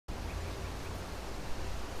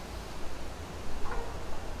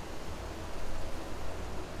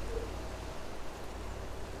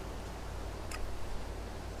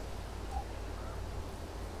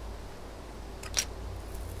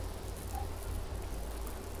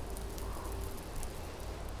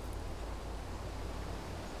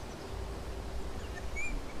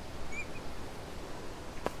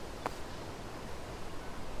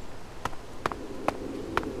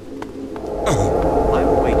I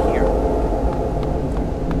will wait here.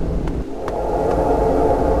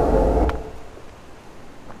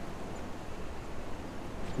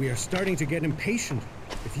 We are starting to get impatient.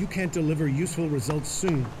 If you can't deliver useful results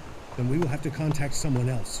soon, then we will have to contact someone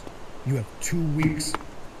else. You have 2 weeks.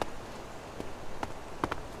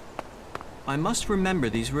 I must remember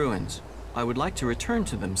these ruins. I would like to return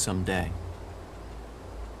to them someday.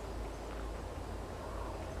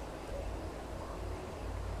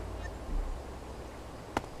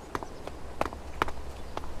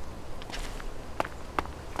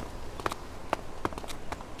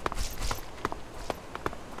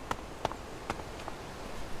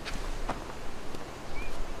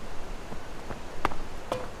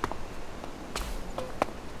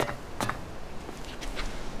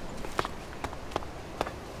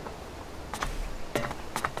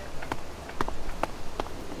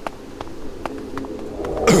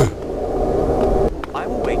 I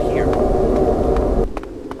will wait here.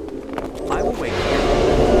 I will wait here.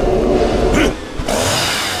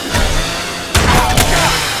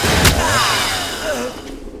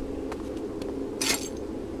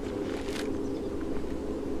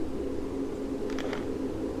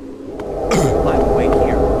 I will wait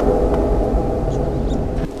here.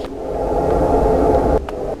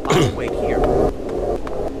 I will wait here.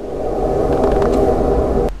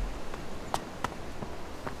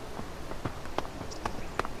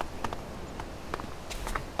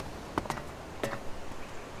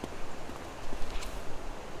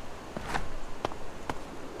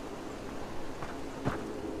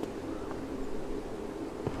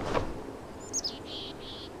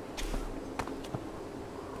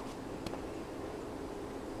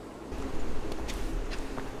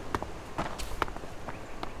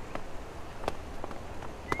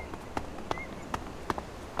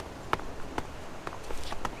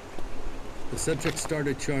 The subject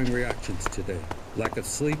started showing reactions today. Lack of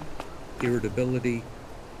sleep, irritability,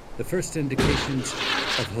 the first indications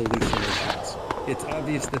of hallucinations. It's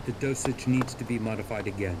obvious that the dosage needs to be modified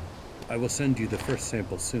again. I will send you the first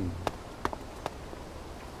sample soon.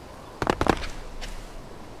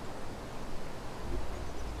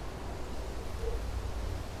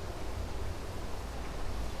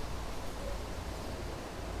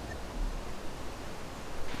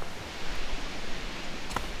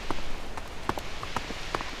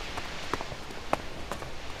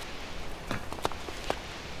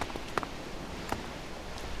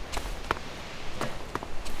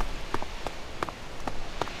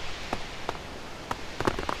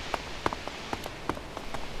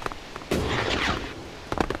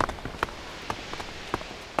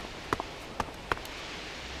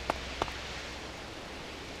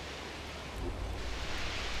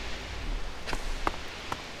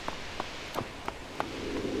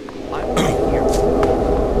 I will wait here.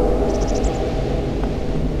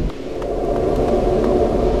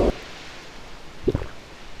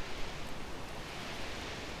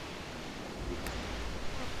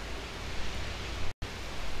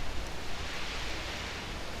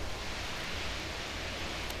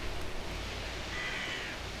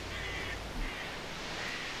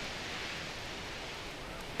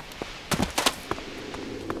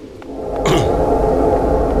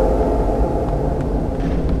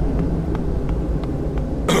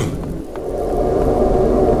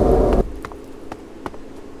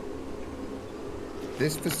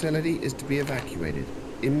 This facility is to be evacuated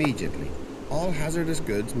immediately. All hazardous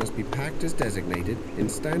goods must be packed as designated in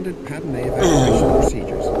standard Pattern A evacuation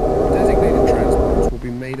procedures. Designated transports will be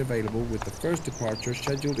made available with the first departure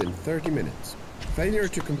scheduled in 30 minutes. Failure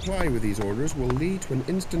to comply with these orders will lead to an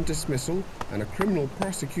instant dismissal and a criminal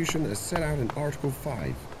prosecution as set out in Article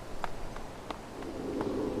 5.